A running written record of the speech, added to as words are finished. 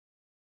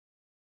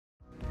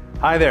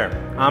Hi there,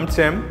 I'm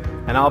Tim,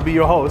 and I'll be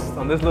your host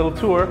on this little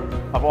tour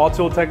of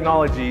AUTOOL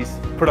Technologies'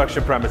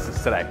 production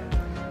premises today.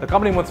 The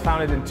company was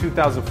founded in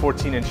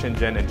 2014 in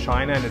Shenzhen in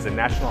China and is a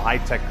national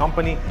high-tech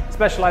company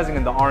specializing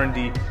in the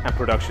R&D and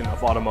production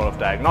of automotive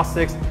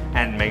diagnostics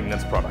and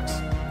maintenance products.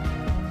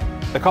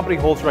 The company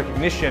holds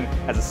recognition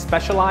as a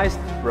specialized,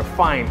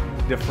 refined,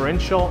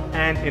 differential,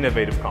 and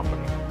innovative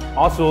company.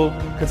 AUTOOL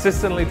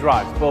consistently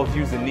drives both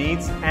user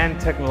needs and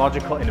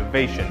technological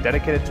innovation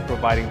dedicated to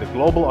providing the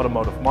global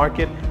automotive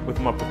market with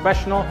more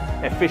professional,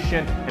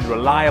 efficient, and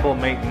reliable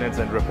maintenance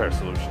and repair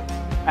solutions.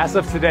 As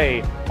of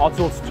today,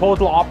 AUTOOL's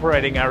total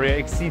operating area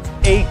exceeds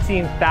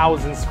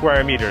 18,000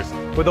 square meters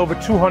with over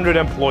 200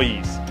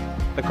 employees.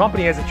 The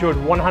company has secured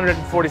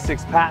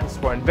 146 patents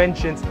for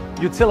inventions,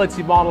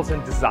 utility models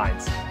and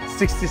designs,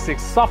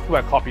 66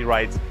 software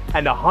copyrights,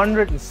 and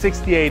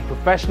 168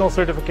 professional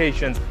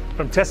certifications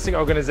from testing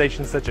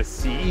organizations such as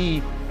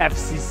CE,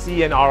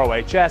 FCC, and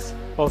ROHS,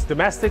 both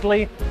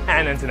domestically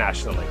and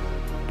internationally.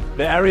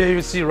 The area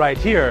you see right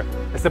here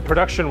is the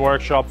production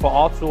workshop for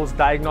AUTOOL's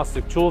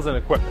diagnostic tools and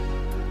equipment.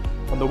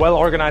 On the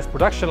well-organized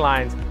production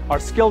lines, our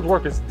skilled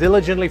workers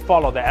diligently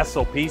follow the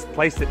SOPs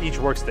placed at each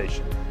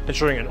workstation,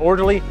 ensuring an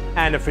orderly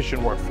and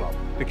efficient workflow.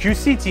 The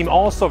QC team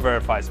also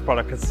verifies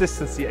product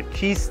consistency at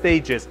key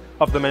stages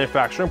of the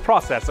manufacturing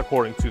process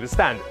according to the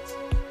standards.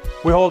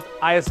 We hold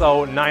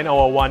ISO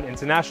 9001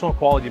 International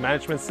Quality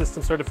Management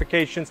System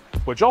certifications,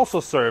 which also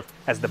serve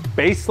as the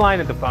baseline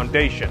and the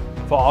foundation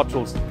for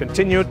AUTOOL's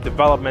continued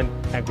development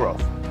and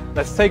growth.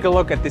 Let's take a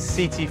look at this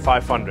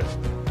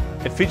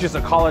CT500. It features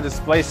a color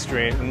display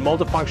screen and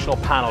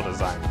multifunctional panel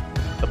design.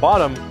 The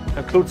bottom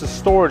includes a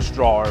storage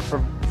drawer for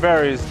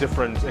various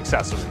different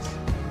accessories.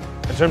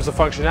 In terms of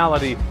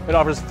functionality, it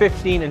offers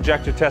 15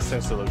 injector testing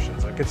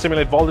solutions and can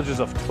simulate voltages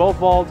of 12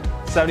 volt,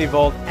 70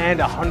 volt, and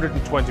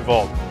 120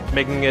 volt,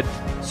 making it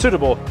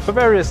suitable for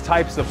various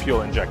types of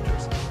fuel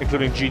injectors,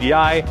 including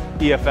GDI,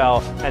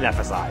 EFL, and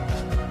FSI.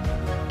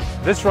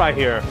 This right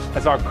here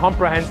is our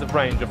comprehensive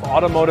range of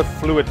automotive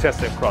fluid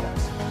testing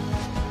products.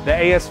 The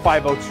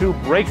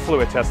AS502 brake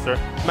fluid tester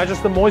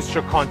measures the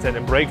moisture content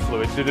in brake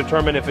fluid to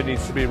determine if it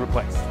needs to be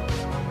replaced.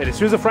 It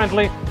is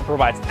user-friendly and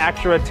provides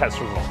accurate test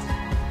results.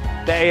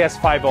 The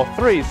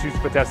AS503 is used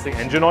for testing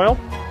engine oil.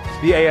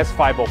 The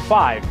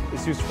AS505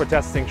 is used for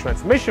testing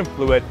transmission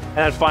fluid. And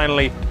then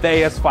finally, the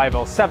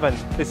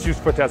AS507 is used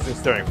for testing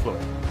steering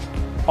fluid.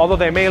 Although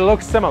they may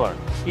look similar,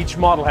 each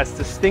model has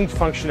distinct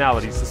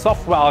functionalities and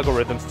software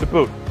algorithms to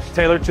boot,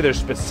 tailored to their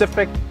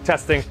specific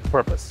testing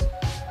purpose.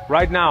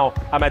 Right now,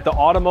 I'm at the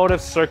automotive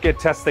circuit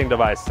testing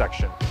device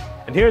section.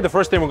 And here, the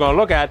first thing we're going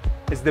to look at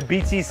is the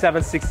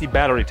BT760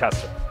 battery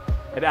tester.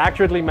 It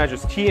accurately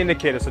measures key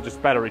indicators such as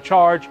battery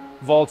charge,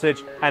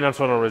 voltage, and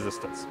internal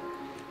resistance.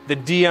 The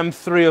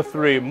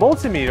DM303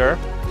 multimeter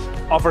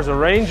offers a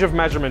range of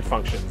measurement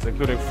functions,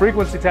 including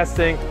frequency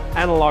testing,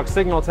 analog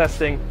signal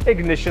testing,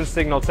 ignition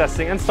signal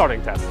testing, and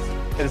starting tests.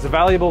 It is a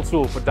valuable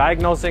tool for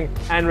diagnosing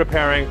and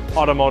repairing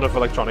automotive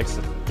electronic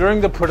systems. During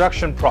the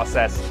production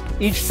process,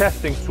 each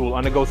testing tool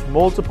undergoes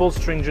multiple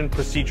stringent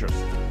procedures,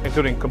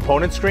 including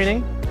component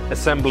screening,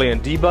 assembly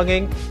and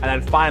debugging, and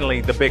then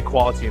finally the big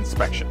quality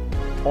inspection.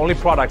 Only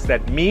products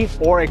that meet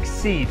or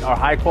exceed our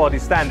high-quality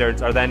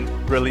standards are then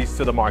released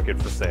to the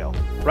market for sale.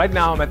 Right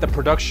now, I'm at the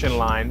production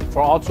line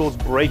for AUTOOL's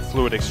brake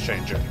fluid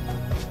exchanger.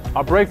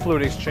 Our brake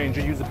fluid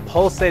exchanger uses a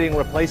pulsating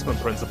replacement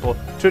principle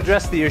to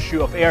address the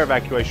issue of air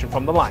evacuation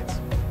from the lines.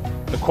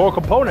 The core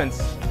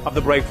components of the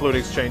brake fluid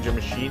exchanger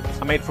machine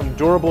are made from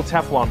durable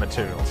Teflon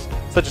materials,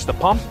 such as the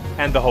pump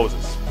and the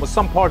hoses, with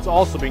some parts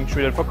also being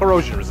treated for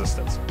corrosion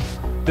resistance.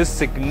 This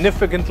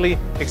significantly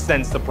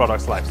extends the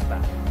product's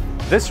lifespan.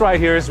 This right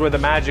here is where the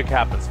magic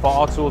happens for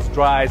AUTOOL's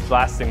dry ice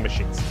blasting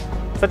machines,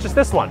 such as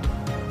this one.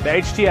 The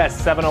HTS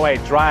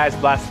 708 dry ice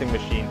blasting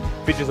machine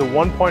features a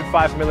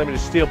 1.5mm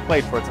steel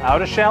plate for its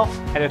outer shell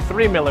and a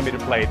 3mm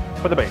plate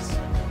for the base.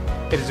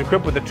 It is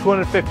equipped with a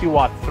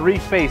 250-watt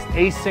three-phase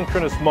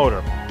asynchronous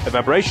motor, a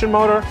vibration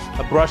motor,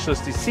 a brushless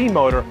DC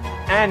motor,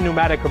 and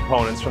pneumatic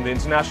components from the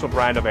international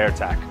brand of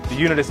AirTac. The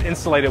unit is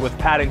insulated with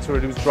padding to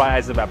reduce dry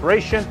ice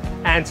evaporation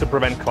and to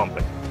prevent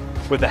clumping,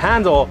 with the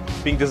handle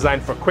being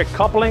designed for quick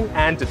coupling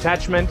and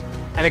detachment,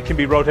 and it can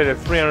be rotated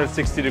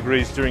 360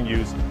 degrees during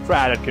use for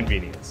added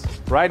convenience.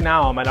 Right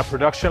now, I'm at a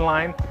production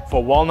line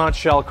for walnut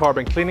shell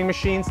carbon cleaning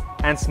machines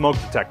and smoke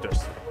detectors,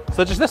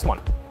 such as this one.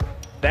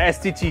 The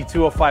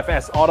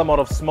STT205S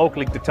automotive smoke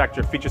leak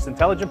detector features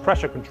intelligent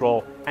pressure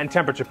control and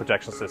temperature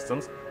protection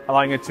systems,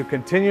 allowing it to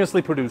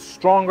continuously produce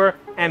stronger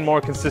and more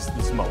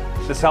consistent smoke.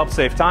 This helps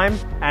save time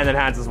and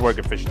enhances work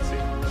efficiency.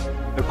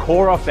 The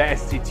core of the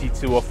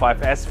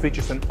STT205S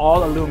features an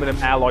all-aluminum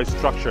alloy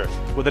structure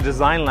with a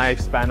design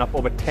lifespan of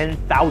over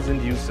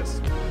 10,000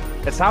 uses.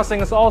 Its housing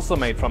is also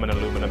made from an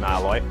aluminum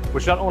alloy,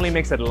 which not only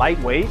makes it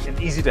lightweight and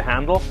easy to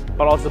handle,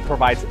 but also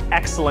provides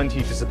excellent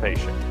heat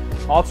dissipation.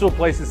 AUTOOL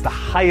places the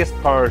highest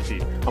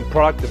priority on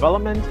product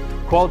development,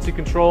 quality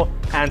control,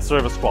 and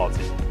service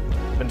quality.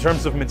 In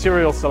terms of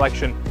material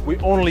selection, we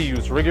only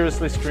use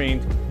rigorously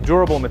screened,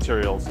 durable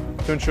materials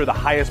to ensure the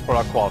highest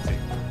product quality.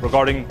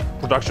 Regarding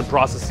production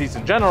processes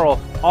in general,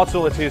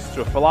 AUTOOL adheres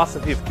to a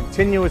philosophy of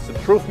continuous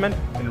improvement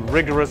and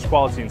rigorous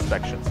quality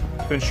inspections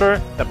to ensure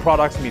that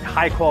products meet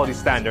high quality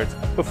standards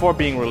before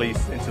being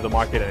released into the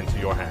market and into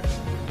your hands.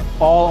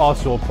 All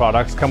AUTOOL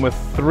products come with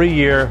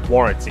 3-year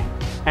warranty,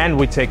 and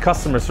we take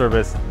customer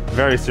service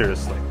very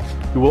seriously.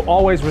 You will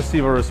always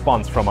receive a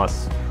response from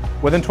us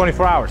within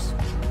 24 hours.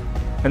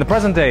 In the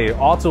present day,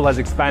 AUTOOL has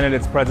expanded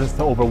its presence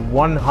to over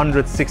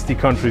 160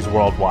 countries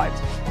worldwide.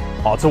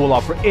 AUTOOL will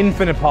offer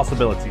infinite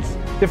possibilities,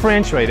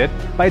 differentiated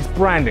by its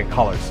branding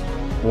colors,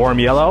 warm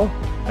yellow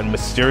and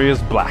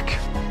mysterious black.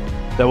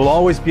 There will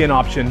always be an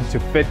option to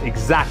fit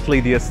exactly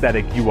the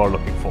aesthetic you are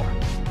looking for.